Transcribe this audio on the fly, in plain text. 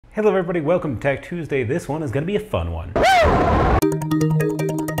Hello everybody, welcome to Tech Tuesday. This one is going to be a fun one.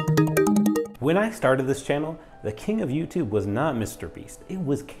 When I started this channel, the king of YouTube was not Mr. Beast. It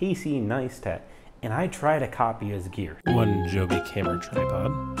was Casey Neistat, and I tried to copy his gear. One Joby camera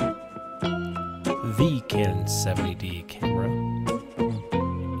tripod, the Canon 70D camera,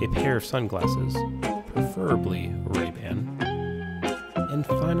 a pair of sunglasses, preferably Ray-Ban, and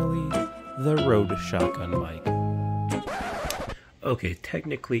finally, the Rode shotgun mic. Okay,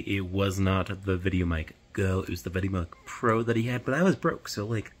 technically it was not the VideoMic Go, it was the VideoMic Pro that he had, but I was broke, so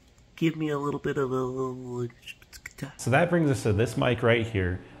like, give me a little bit of a... So that brings us to this mic right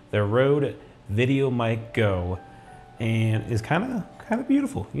here, the Rode VideoMic Go, and is kind of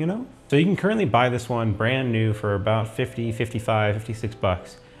beautiful, you know? So you can currently buy this one brand new for about 50, 55, 56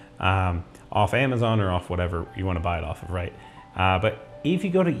 bucks off Amazon or off whatever you want to buy it off of, right? But if you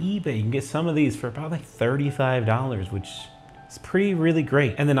go to eBay, you can get some of these for about like $35, which is really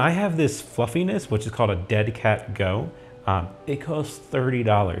great. And then I have this fluffiness, which is called a Dead Cat Go. It costs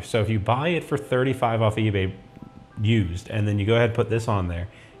 $30. So if you buy it for $35 off eBay used, and then you go ahead and put this on there,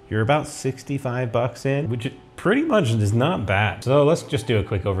 you're about 65 bucks in, which pretty much is not bad. So let's just do a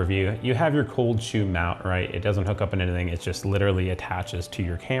quick overview. You have your cold shoe mount, right? It doesn't hook up in anything. It just literally attaches to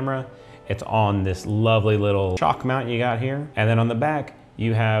your camera. It's on this lovely little shock mount you got here. And then on the back,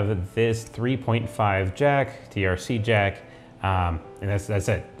 you have this 3.5 jack, TRC jack, and that's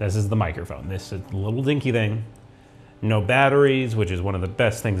it. This is the microphone. This is a little dinky thing. No batteries, which is one of the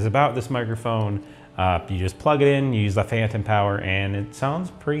best things about this microphone. You just plug it in, you use the phantom power, and it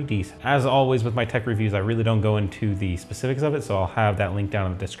sounds pretty decent. As always with my tech reviews, I really don't go into the specifics of it, so I'll have that link down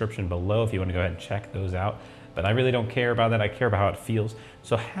in the description below if you want to go ahead and check those out. But I really don't care about that. I care about how it feels.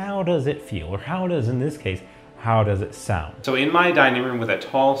 So how does it feel? Or how does, in this case, how does it sound? So in my dining room with a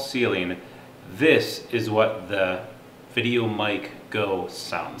tall ceiling, this is what the VideoMic Go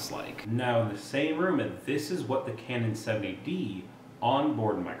sounds like. Now in the same room, and this is what the Canon 70D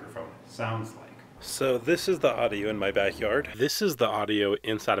onboard microphone sounds like. So this is the audio in my backyard. This is the audio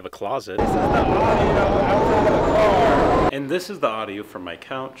inside of a closet. This is the audio outside of the car. And this is the audio from my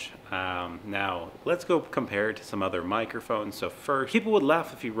couch. Now, let's go compare it to some other microphones. So first, people would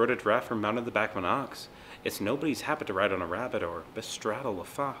laugh if you rode a giraffe or mounted the back of an ox. It's nobody's habit to ride on a rabbit or bestraddle a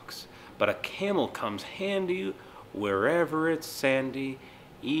fox. But a camel comes handy wherever it's sandy,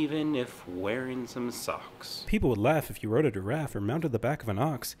 even if wearing some socks. People would laugh if you rode a giraffe or mounted the back of an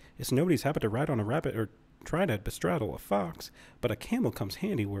ox. It's nobody's habit to ride on a rabbit or try to bestraddle a fox, but a camel comes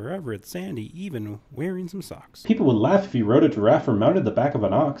handy wherever it's sandy, even wearing some socks. People would laugh if you rode a giraffe or mounted the back of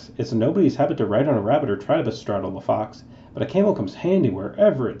an ox. It's nobody's habit to ride on a rabbit or try to bestraddle a fox, but a camel comes handy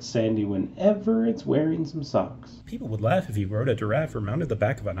wherever it's sandy, whenever it's wearing some socks. People would laugh if you rode a giraffe or mounted the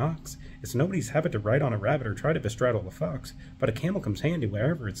back of an ox. It's nobody's habit to ride on a rabbit or try to bestraddle a fox, but a camel comes handy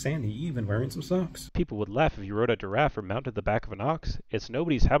wherever it's sandy, even wearing some socks. People would laugh if you rode a giraffe or mounted the back of an ox. It's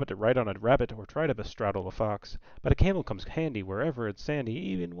nobody's habit to ride on a rabbit or try to bestraddle a fox, but a camel comes handy wherever it's sandy,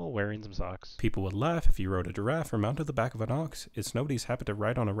 even while wearing some socks. People would laugh if you rode a giraffe or mounted the back of an ox. It's nobody's habit to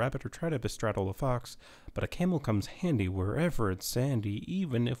ride on a rabbit or try to bestraddle a fox, but a camel comes handy wherever it's sandy,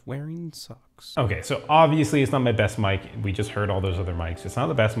 even if wearing socks. Okay, so obviously it's not my best mic. We just heard all those other mics. It's not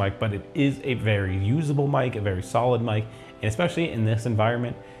the best mic, but it is a very usable mic, a very solid mic, and especially in this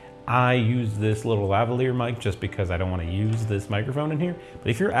environment, I use this little lavalier mic just because I don't want to use this microphone in here. But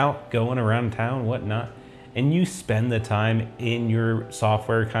if you're out going around town, whatnot, and you spend the time in your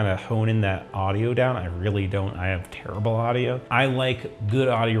software kind of honing that audio down, I really don't. I have terrible audio. I like good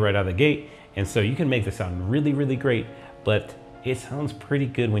audio right out of the gate, and so you can make this sound really, really great, but it sounds pretty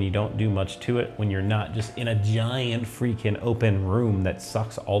good when you don't do much to it, when you're not just in a giant freaking open room that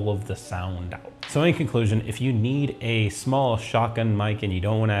sucks all of the sound out. So in conclusion, if you need a small shotgun mic and you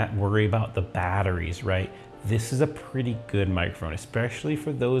don't want to worry about the batteries, right? This is a pretty good microphone, especially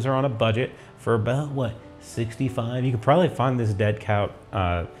for those who are on a budget for about, what, 65? You could probably find this Dead Cat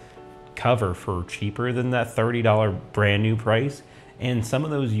cover for cheaper than that $30 brand new price. And some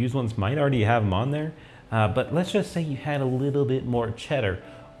of those used ones might already have them on there. But let's just say you had a little bit more cheddar.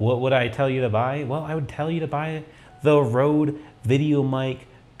 What would I tell you to buy? Well, I would tell you to buy the Rode VideoMic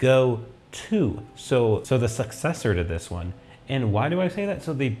Go 2. So the successor to this one. And why do I say that?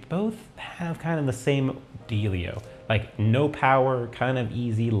 So they both have kind of the same dealio. Like no power, kind of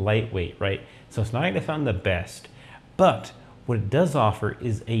easy, lightweight, right? So it's not going to sound the best. But what it does offer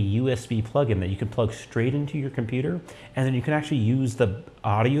is a USB plug-in that you can plug straight into your computer. And then you can actually use the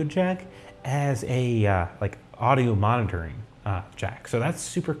audio jack as a like audio monitoring jack. So that's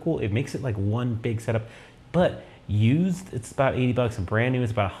super cool. It makes it like one big setup, but used it's about 80 bucks and brand new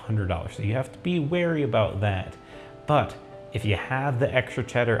is about $100. So you have to be wary about that. But If you have the extra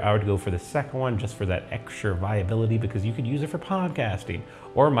cheddar, I would go for the second one just for that extra viability, because you could use it for podcasting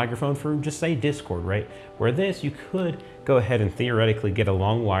or a microphone for just say Discord, right? Where this, you could go ahead and theoretically get a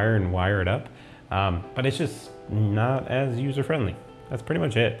long wire and wire it up, but it's just not as user friendly. That's pretty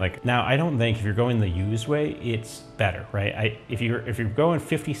much it. Like, now I don't think if you're going the used way, it's better, right? If you're going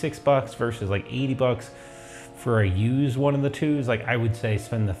 $56 versus like $80 for a used one of the twos, like I would say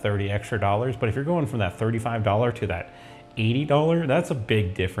spend the $30 extra. But if you're going from that $35 to that $80, that's a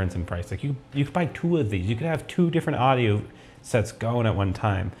big difference in price. Like you could buy two of these. You could have two different audio sets going at one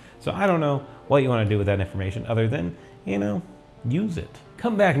time. So I don't know what you want to do with that information other than, you know, use it.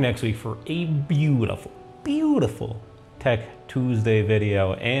 Come back next week for a beautiful, beautiful Tech Tuesday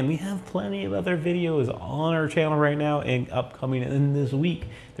video, and we have plenty of other videos on our channel right now and upcoming in this week.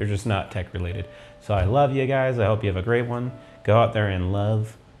 They're just not tech related. So I love you guys. I hope you have a great one. Go out there and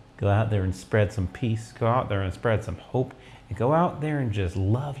love. Go out there and spread some peace. Go out there and spread some hope. And go out there and just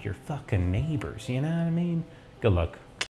love your fucking neighbors. You know what I mean? Good luck.